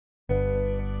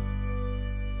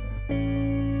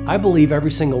I believe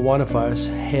every single one of us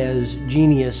has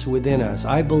genius within us.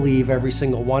 I believe every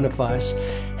single one of us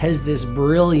has this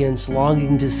brilliance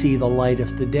longing to see the light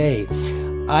of the day.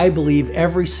 I believe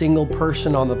every single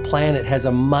person on the planet has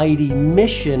a mighty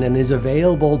mission and is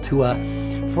available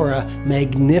for a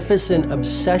magnificent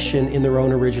obsession in their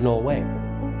own original way.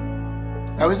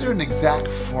 Now, is there an exact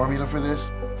formula for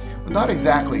this? Well, not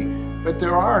exactly, but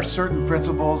there are certain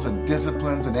principles and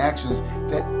disciplines and actions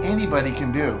that anybody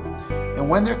can do. And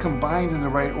when they're combined in the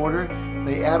right order,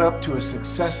 they add up to a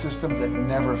success system that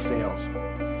never fails.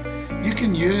 You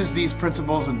can use these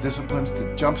principles and disciplines to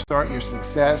jumpstart your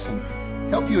success and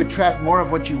help you attract more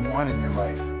of what you want in your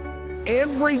life.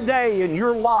 Every day in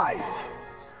your life,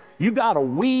 you got to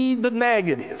weed the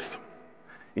negative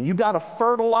and you got to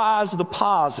fertilize the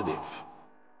positive.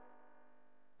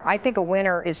 I think a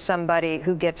winner is somebody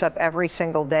who gets up every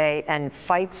single day and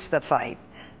fights the fight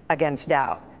against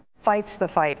doubt, fights the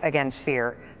fight against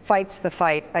fear, fights the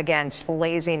fight against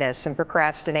laziness and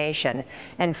procrastination,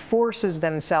 and forces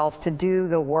themselves to do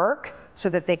the work so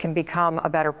that they can become a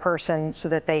better person, so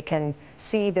that they can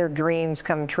see their dreams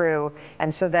come true,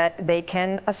 and so that they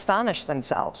can astonish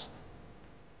themselves.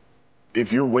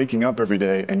 If you're waking up every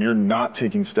day and you're not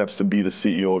taking steps to be the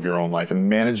CEO of your own life and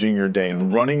managing your day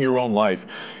and running your own life,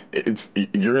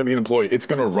 you're gonna be an employee. It's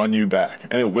gonna run you back,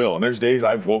 and it will. And there's days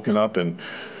I've woken up and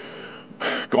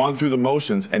gone through the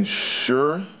motions, and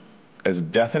sure as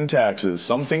death and taxes,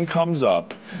 something comes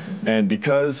up, and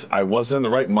because I wasn't in the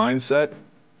right mindset,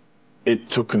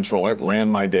 it took control. It ran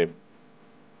my day.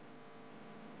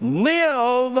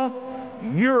 Live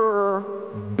your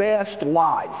best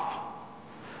life.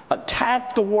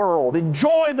 Attack the world.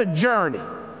 Enjoy the journey.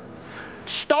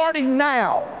 Starting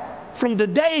now, from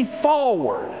today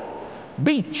forward,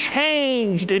 be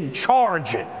changed and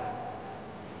charging.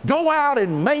 Go out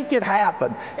and make it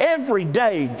happen. Every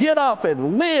day, get up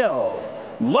and live,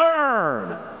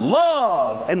 learn,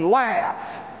 love, and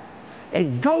laugh.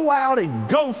 And go out and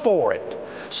go for it.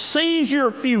 Seize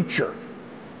your future.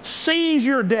 Seize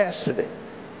your destiny.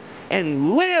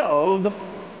 And live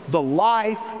the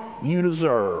life you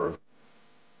deserve.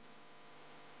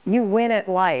 You win at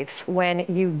life when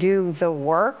you do the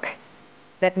work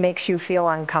that makes you feel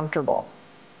uncomfortable.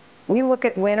 We look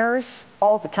at winners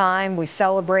all the time. We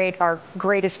celebrate our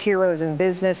greatest heroes in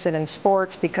business and in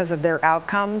sports because of their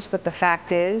outcomes, but the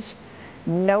fact is,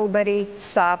 nobody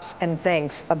stops and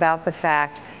thinks about the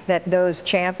fact that those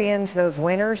champions, those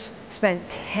winners, spent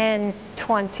 10,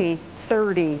 20,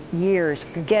 30 years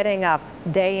getting up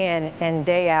day in and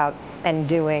day out and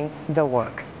doing the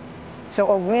work.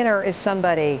 So a winner is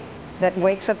somebody that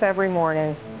wakes up every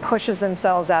morning, pushes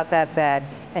themselves out that bed,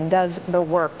 and does the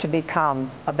work to become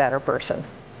a better person.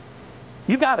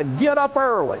 You got to get up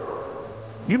early.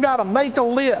 You got to make a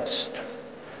list.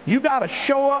 You got to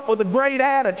show up with a great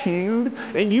attitude,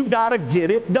 and you got to get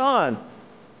it done.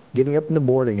 Getting up in the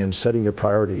morning and setting your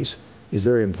priorities is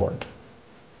very important.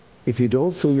 If you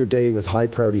don't fill your day with high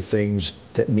priority things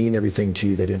that mean everything to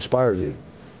you, that inspire you,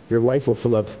 your life will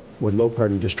fill up with low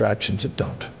priority distractions that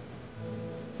don't.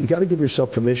 You got to give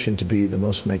yourself permission to be the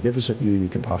most magnificent you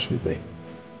can possibly be.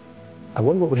 I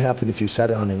wonder what would happen if you sat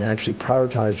down and actually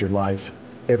prioritized your life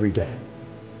every day,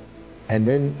 and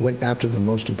then went after the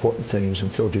most important things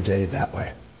and filled your day that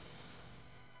way.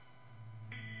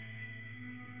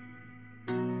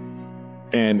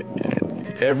 And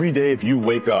every day, if you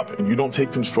wake up and you don't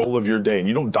take control of your day and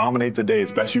you don't dominate the day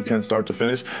as best you can start to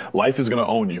finish, life is going to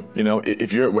own you. You know,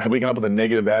 if you're waking up with a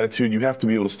negative attitude, you have to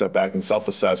be able to step back and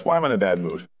self-assess. Why am I in a bad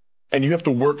mood? And you have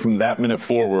to work from that minute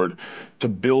forward to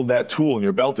build that tool in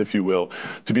your belt, if you will,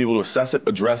 to be able to assess it,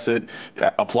 address it,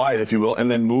 apply it, if you will, and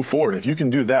then move forward. If you can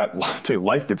do that, I'll tell you,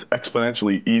 life gets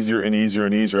exponentially easier and easier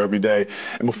and easier every day.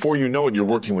 And before you know it, you're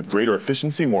working with greater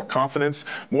efficiency, more confidence,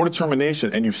 more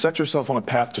determination, and you've set yourself on a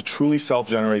path to truly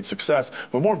self-generate success.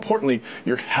 But more importantly,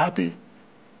 you're happy.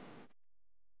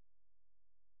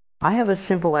 I have a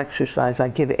simple exercise I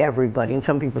give everybody, and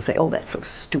some people say, oh, that's so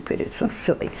stupid, it's so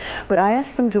silly. But I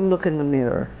ask them to look in the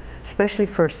mirror, especially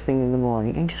first thing in the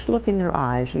morning, and just look in their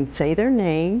eyes and say their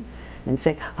name and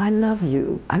say, I love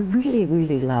you. I really,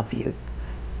 really love you.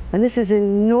 And this is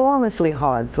enormously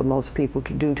hard for most people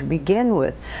to do to begin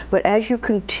with, but as you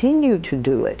continue to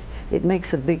do it, it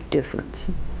makes a big difference.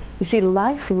 You see,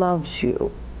 life loves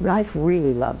you. Life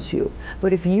really loves you.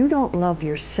 But if you don't love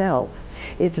yourself,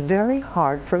 it's very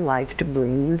hard for life to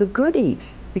bring you the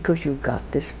goodies because you've got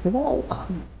this wall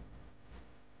up.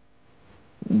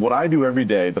 What I do every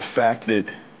day, the fact that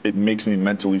it makes me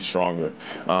mentally stronger,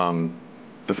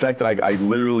 the fact that I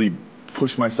literally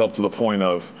push myself to the point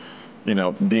of, you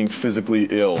know, being physically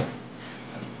ill,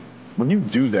 When you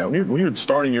do that, when you're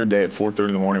starting your day at 4:30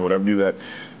 in the morning, whatever, do that,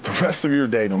 the rest of your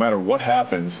day, no matter what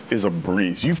happens, is a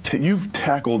breeze. You've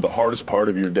tackled the hardest part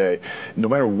of your day. No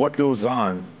matter what goes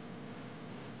on,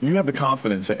 you have the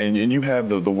confidence and you have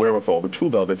the wherewithal, the tool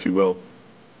belt, if you will,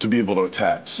 to be able to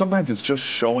attack. Sometimes it's just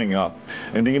showing up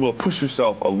and being able to push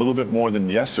yourself a little bit more than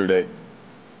yesterday.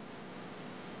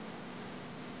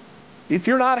 If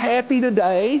you're not happy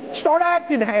today, start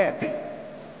acting happy.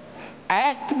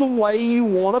 Act the way you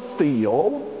want to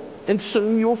feel, and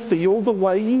soon you'll feel the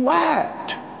way you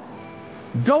act.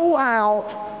 Go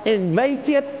out and make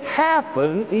it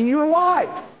happen in your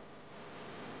life.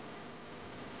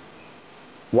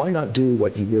 Why not do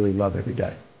what you really love every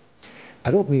day?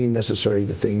 I don't mean necessarily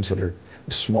the things that are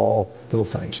small, little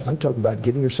things. I'm talking about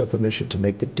giving yourself permission to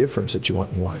make the difference that you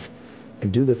want in life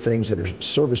and do the things that are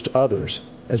service to others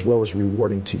as well as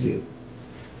rewarding to you.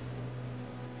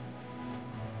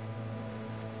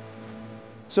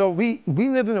 So we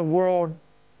live in a world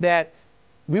that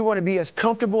we want to be as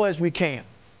comfortable as we can.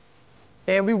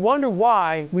 And we wonder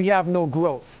why we have no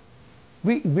growth.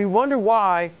 We wonder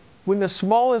why when the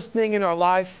smallest thing in our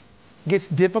life gets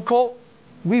difficult,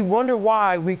 we wonder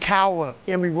why we cower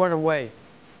and we run away.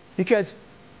 Because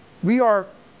we are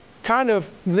kind of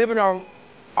living our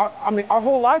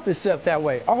whole life is set up that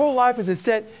way. Our whole life is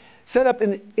set up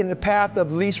in the path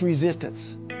of least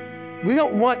resistance. We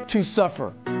don't want to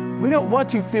suffer. We don't want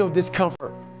to feel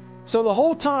discomfort. So the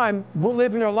whole time we're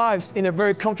living our lives in a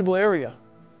very comfortable area.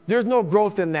 There's no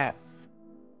growth in that.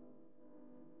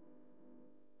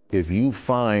 If you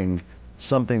find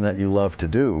something that you love to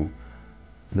do,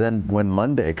 then when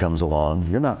Monday comes along,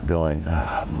 you're not going,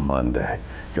 Monday.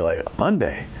 You're like,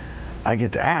 Monday, I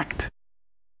get to act.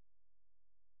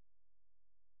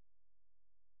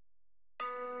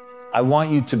 I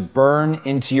want you to burn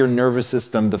into your nervous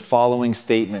system the following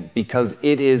statement, because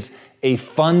it is a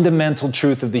fundamental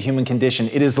truth of the human condition.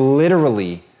 It is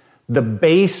literally the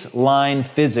baseline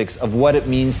physics of what it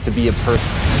means to be a person.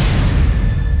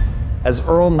 As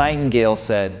Earl Nightingale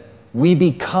said, we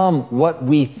become what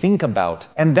we think about.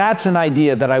 And that's an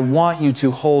idea that I want you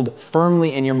to hold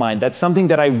firmly in your mind. That's something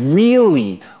that I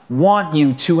really want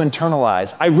you to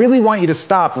internalize. I really want you to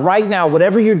stop right now.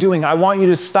 Whatever you're doing, I want you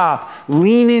to stop,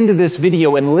 lean into this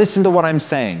video and listen to what I'm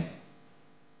saying.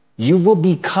 You will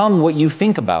become what you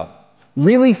think about.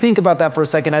 Really think about that for a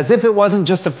second, as if it wasn't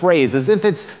just a phrase, as if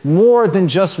it's more than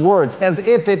just words, as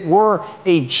if it were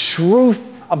a truth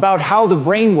about how the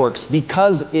brain works,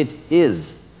 because it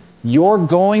is. You're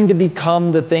going to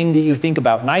become the thing that you think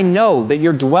about. And I know that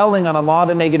you're dwelling on a lot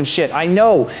of negative shit. I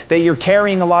know that you're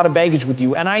carrying a lot of baggage with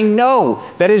you. And I know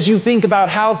that as you think about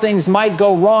how things might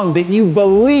go wrong, that you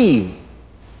believe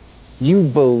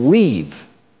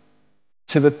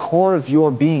to the core of your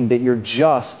being that you're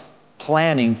just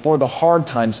planning for the hard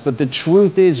times. But the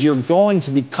truth is, you're going to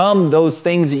become those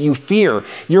things that you fear.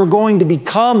 You're going to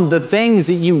become the things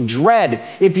that you dread.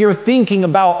 If you're thinking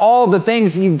about all the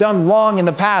things that you've done wrong in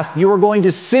the past, you are going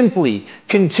to simply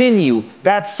continue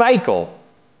that cycle.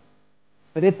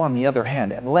 But if, on the other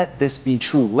hand, and let this be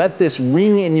true, let this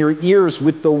ring in your ears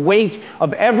with the weight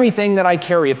of everything that I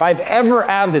carry, if I've ever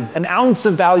added an ounce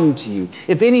of value to you,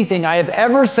 if anything I have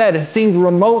ever said has seemed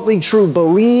remotely true,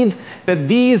 believe that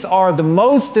these are the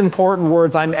most important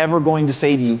words I'm ever going to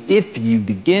say to you. If you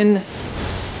begin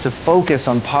to focus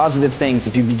on positive things,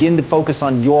 if you begin to focus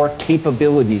on your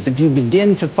capabilities, if you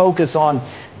begin to focus on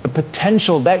the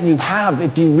potential that you have,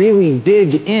 if you really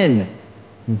dig in,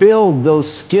 build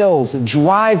those skills,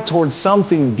 drive towards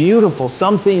something beautiful,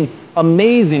 something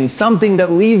amazing, something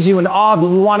that leaves you in awe, that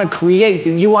you want to create,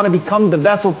 that you want to become the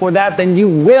vessel for that, then you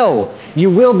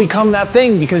will become that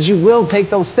thing, because you will take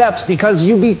those steps, because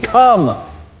you become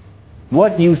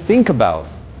what you think about.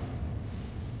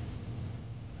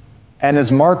 And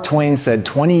as Mark Twain said,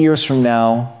 20 years from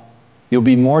now, you'll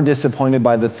be more disappointed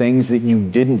by the things that you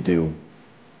didn't do.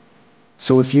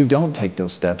 So if you don't take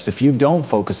those steps, if you don't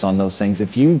focus on those things,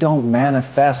 if you don't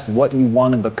manifest what you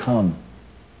want to become,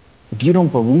 if you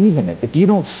don't believe in it, if you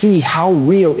don't see how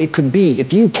real it could be,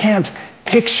 if you can't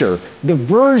picture the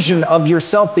version of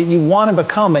yourself that you want to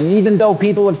become, and even though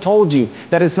people have told you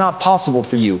that it's not possible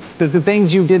for you, that the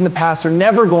things you did in the past are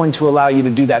never going to allow you to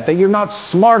do that, that you're not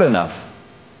smart enough,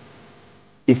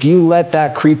 if you let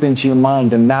that creep into your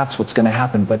mind, then that's what's going to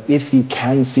happen. But if you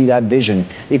can see that vision,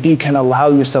 if you can allow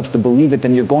yourself to believe it,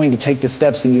 then you're going to take the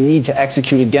steps that you need to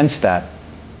execute against that.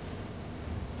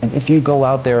 And if you go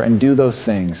out there and do those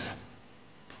things,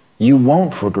 you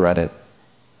won't regret it,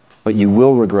 but you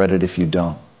will regret it if you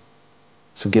don't.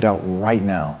 So get out right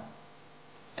now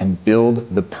and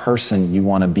build the person you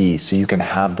want to be so you can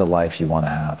have the life you want to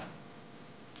have.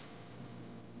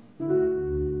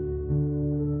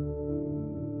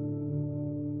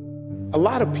 A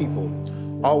lot of people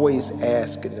always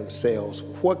asking themselves,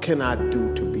 what can I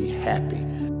do to be happy?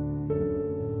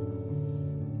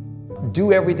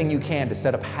 Do everything you can to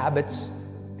set up habits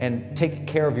and take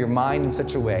care of your mind in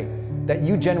such a way that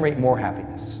you generate more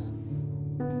happiness.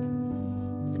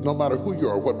 No matter who you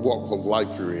are, what walk of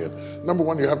life you're in, number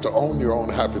one, you have to own your own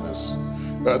happiness.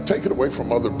 Take it away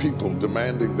from other people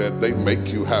demanding that they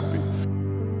make you happy.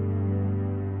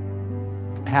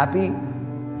 Happy,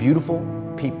 beautiful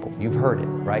people. You've heard it,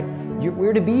 right?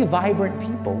 We're to be vibrant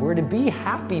people. We're to be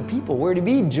happy people. We're to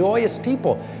be joyous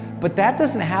people. But that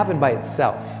doesn't happen by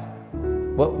itself.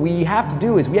 What we have to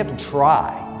do is we have to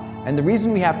try. And the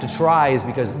reason we have to try is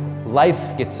because life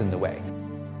gets in the way.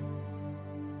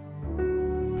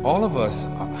 All of us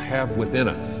have within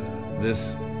us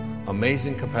this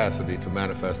amazing capacity to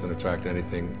manifest and attract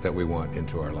anything that we want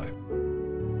into our life.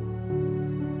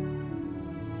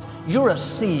 You're a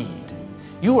seed.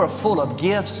 You are full of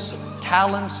gifts,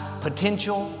 talents,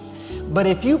 potential. But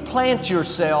if you plant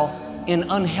yourself in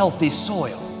unhealthy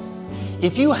soil,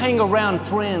 if you hang around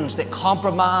friends that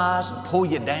compromise and pull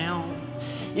you down,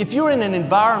 if you're in an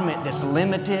environment that's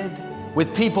limited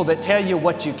with people that tell you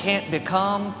what you can't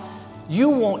become, you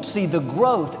won't see the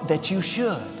growth that you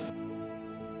should.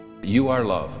 You are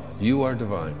love. You are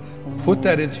divine. Put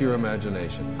that into your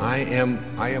imagination. I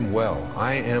am well.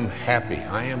 I am happy.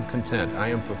 I am content. I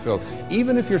am fulfilled.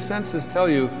 Even if your senses tell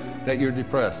you that you're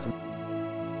depressed.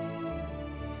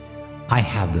 I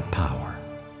have the power.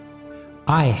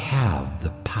 I have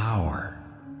the power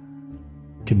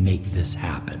to make this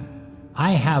happen.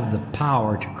 I have the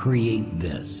power to create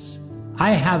this.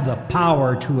 I have the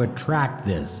power to attract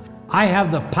this. I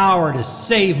have the power to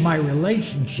save my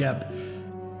relationship.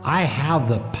 I have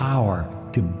the power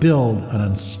to build an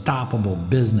unstoppable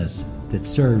business that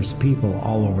serves people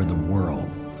all over the world.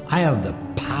 I have the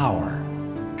power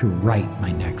to write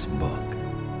my next book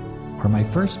or my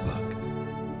first book.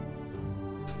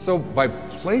 So by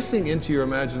placing into your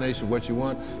imagination what you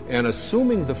want and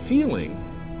assuming the feeling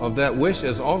of that wish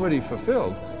as already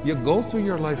fulfilled, you go through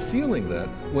your life feeling that.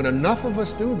 When enough of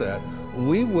us do that,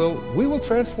 we will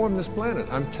transform this planet.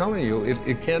 I'm telling you,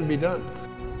 it can be done.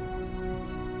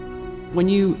 When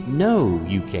you know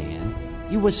you can,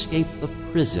 you escape the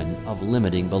prison of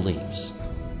limiting beliefs.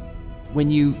 When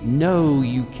you know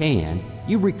you can,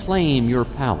 you reclaim your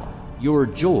power, your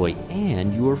joy,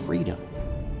 and your freedom.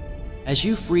 As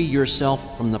you free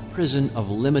yourself from the prison of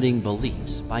limiting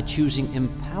beliefs by choosing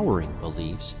empowering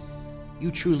beliefs,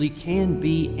 you truly can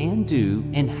be and do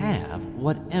and have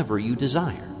whatever you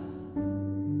desire.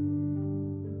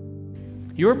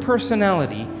 Your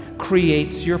personality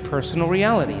creates your personal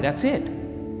reality. That's it.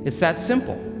 It's that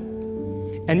simple.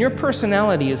 And your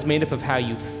personality is made up of how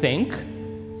you think,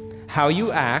 how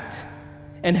you act,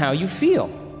 and how you feel.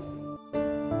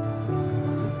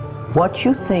 What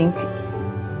you think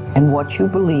and what you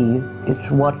believe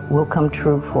is what will come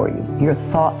true for you. Your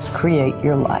thoughts create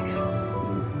your life.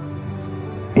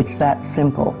 It's that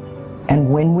simple. And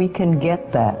when we can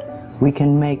get that, we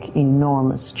can make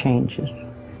enormous changes.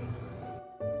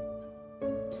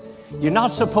 You're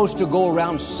not supposed to go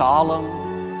around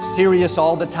solemn, serious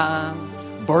all the time,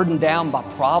 burdened down by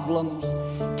problems.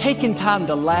 Taking time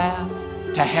to laugh,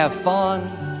 to have fun,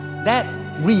 that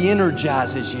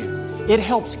re-energizes you. It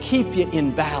helps keep you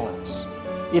in balance.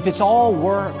 If it's all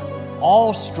work,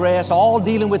 all stress, all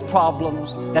dealing with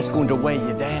problems, that's going to weigh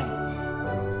you down.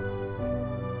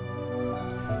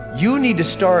 You need to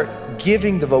start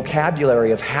giving the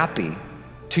vocabulary of happy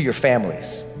to your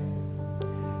families.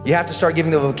 You have to start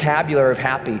giving the vocabulary of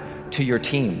happy to your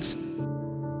teams.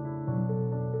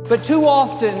 But too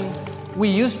often, we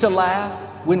used to laugh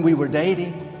when we were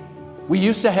dating. We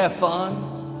used to have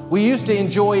fun. We used to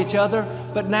enjoy each other,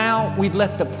 but now we've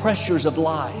let the pressures of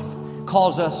life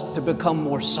cause us to become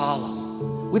more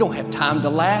solemn. We don't have time to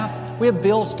laugh. We have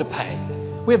bills to pay.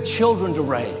 We have children to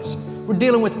raise. We're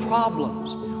dealing with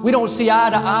problems. We don't see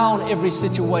eye to eye on every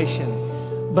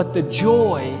situation, but the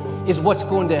joy is what's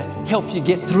going to help you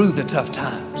get through the tough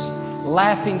times.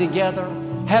 Laughing together,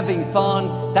 having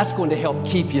fun, that's going to help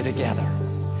keep you together.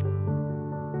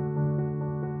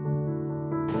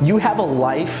 You have a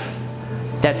life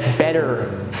that's better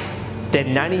than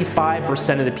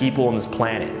 95% of the people on this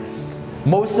planet.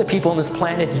 Most of the people on this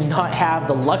planet do not have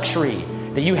the luxury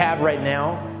that you have right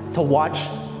now to watch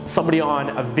somebody on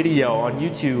a video on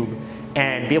YouTube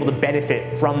and be able to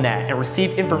benefit from that and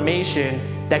receive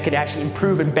information that could actually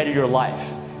improve and better your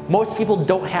life. Most people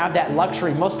don't have that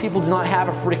luxury. Most people do not have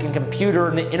a freaking computer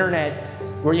and the internet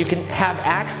where you can have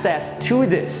access to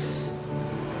this.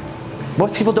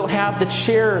 Most people don't have the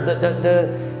chair,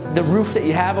 the roof that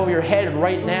you have over your head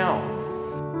right now.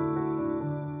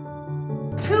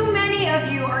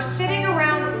 are sitting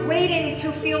around waiting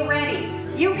to feel ready.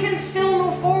 You can still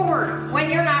move forward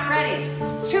when you're not ready.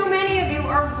 Too many of you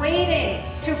are waiting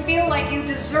to feel like you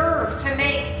deserve to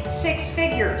make 6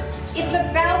 figures. It's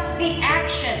about the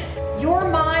action. Your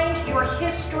mind, your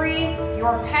history,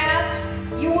 your past,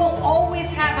 you will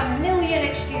always have a million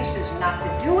excuses not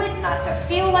to do it, not to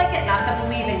feel like it, not to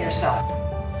believe in yourself.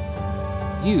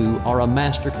 You are a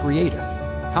master creator,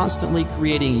 constantly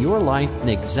creating your life in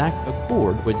exact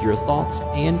accord with your thoughts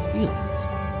and feelings.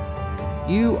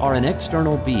 You are an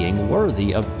external being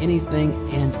worthy of anything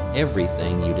and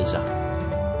everything you desire.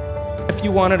 If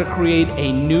you wanted to create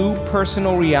a new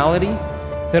personal reality,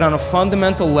 that on a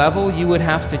fundamental level you would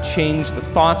have to change the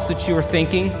thoughts that you are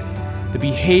thinking, the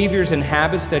behaviors and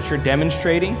habits that you're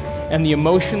demonstrating, and the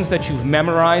emotions that you've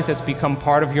memorized that's become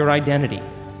part of your identity.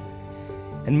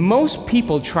 And most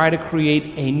people try to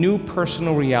create a new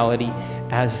personal reality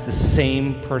as the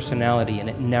same personality, and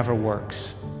it never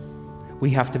works.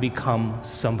 We have to become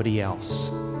somebody else.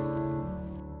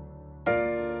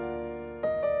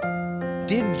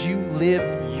 Did you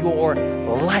live your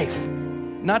life?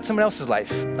 Not someone else's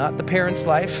life, not the parent's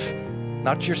life,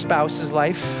 not your spouse's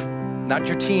life, not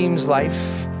your team's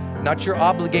life, not your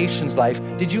obligations life.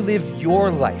 Did you live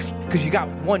your life? Because you got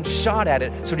one shot at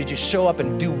it, so did you show up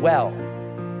and do well?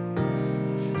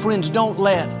 Friends, don't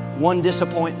let one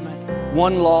disappointment,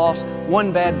 one loss,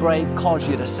 one bad break cause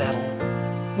you to settle.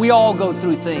 We all go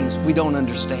through things we don't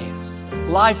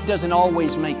understand. Life doesn't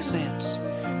always make sense.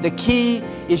 The key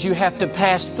is you have to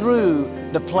pass through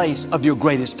the place of your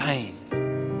greatest pain.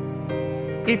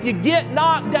 If you get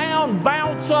knocked down,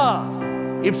 bounce up.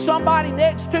 If somebody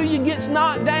next to you gets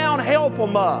knocked down, help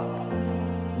them up.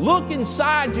 Look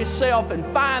inside yourself and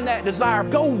find that desire.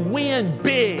 Go win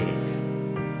big.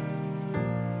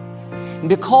 And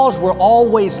because we're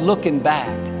always looking back,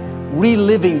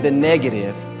 reliving the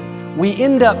negative, we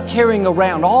end up carrying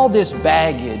around all this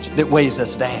baggage that weighs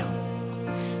us down.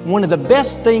 One of the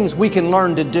best things we can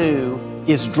learn to do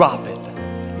is drop it.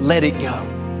 Let it go.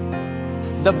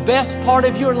 The best part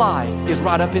of your life is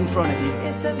right up in front of you.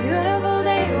 It's a beautiful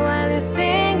day while you're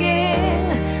singing.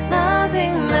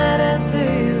 Nothing matters to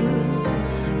you.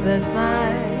 The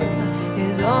smile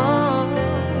is on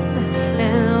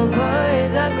and no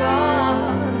worries are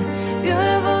gone.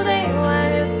 Beautiful day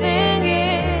while you're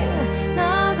singing.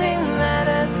 Nothing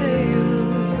matters to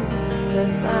you. The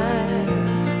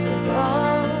smile is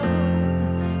on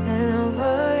and no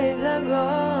worries are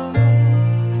gone.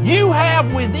 You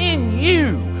have within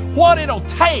you what it'll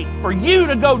take for you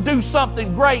to go do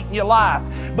something great in your life.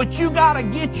 But you got to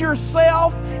get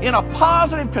yourself in a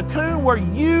positive cocoon where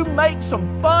you make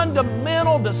some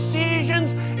fundamental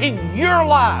decisions in your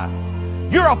life.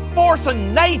 You're a force of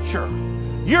nature.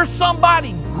 You're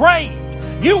somebody great.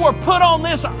 You were put on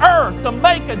this earth to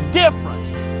make a difference.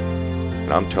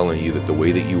 And I'm telling you that the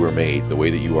way that you were made, the way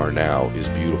that you are now, is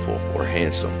beautiful or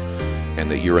handsome, and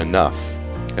that you're enough.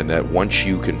 And that once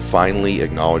you can finally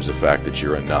acknowledge the fact that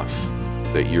you're enough,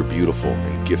 that you're beautiful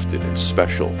and gifted and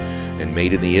special and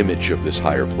made in the image of this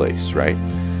higher place, right?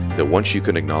 That once you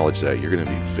can acknowledge that, you're going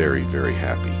to be very, very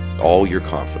happy. All your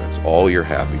confidence, all your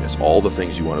happiness, all the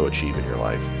things you want to achieve in your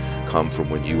life come from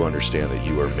when you understand that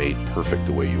you are made perfect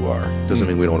the way you are. Doesn't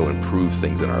mean we don't want to improve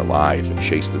things in our life and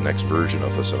chase the next version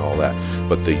of us and all that,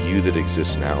 but the you that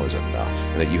exists now is enough,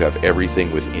 and that you have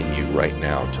everything within you right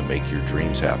now to make your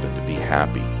dreams happen, to be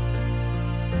happy.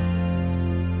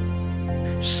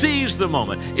 Seize the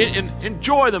moment,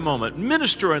 enjoy the moment,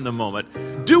 minister in the moment,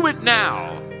 do it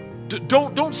now.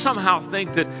 Don't somehow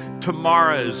think that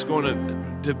tomorrow is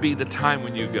going to be the time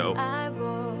when you go. I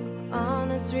walk on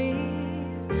the street.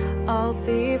 All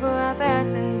people are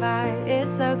passing by.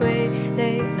 It's a great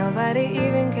day. Nobody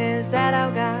even cares that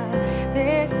I've got a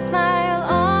big smile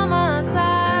on my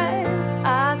side.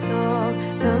 I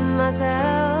talk to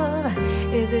myself.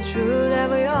 Is it true that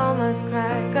we all must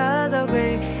cry? 'Cause a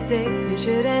great day, you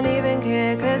shouldn't even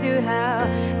care. 'Cause you have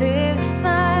a big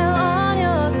smile on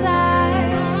your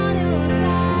side.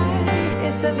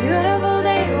 It's a beautiful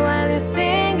day while you're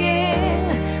singing.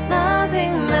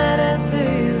 Nothing matters to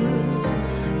you.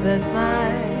 The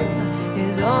smile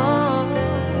is on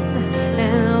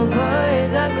and no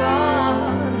worries are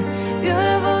gone.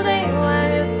 Beautiful day while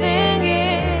you're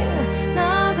singing.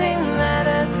 Nothing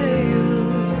matters to you.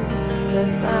 The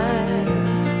smile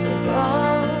is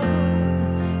on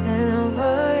and no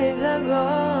worries are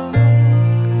gone.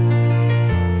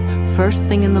 First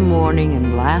thing in the morning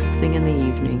and last thing in the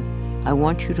evening, I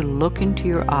want you to look into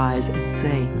your eyes and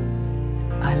say,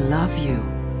 I love you.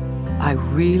 I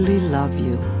really love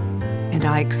you, and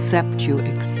I accept you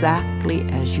exactly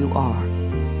as you are.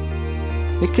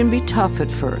 It can be tough at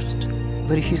first,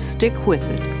 But if you stick with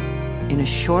it, in a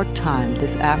short time,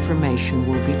 this affirmation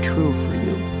will be true for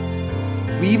you.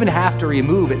 We even have to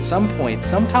remove at some point,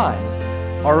 sometimes,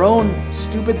 our own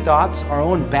stupid thoughts, our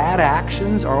own bad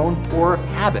actions, our own poor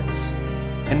habits.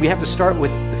 And we have to start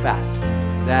with the fact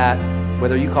that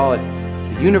whether you call it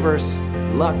the universe,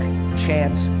 luck,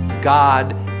 chance,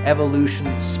 God,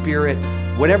 evolution, spirit,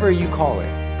 whatever you call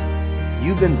it,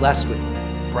 you've been blessed with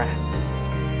breath.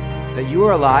 That you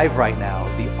are alive right now,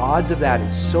 the odds of that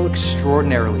is so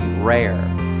extraordinarily rare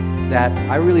that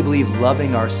I really believe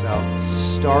loving ourselves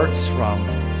starts from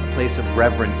a place of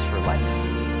reverence for life.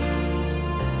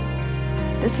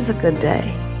 This is a good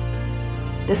day.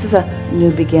 This is a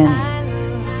new beginning.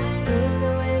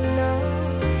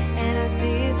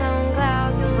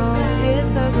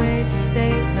 It's a great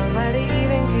day. Nobody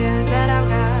even cares that I've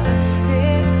got a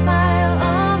big smile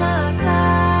on my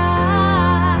side.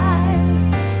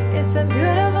 It's a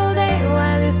beautiful day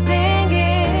while you're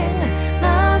singing.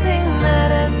 Nothing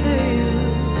matters to you.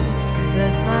 The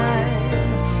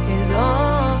smile is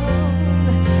on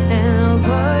and no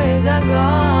worries are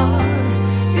gone.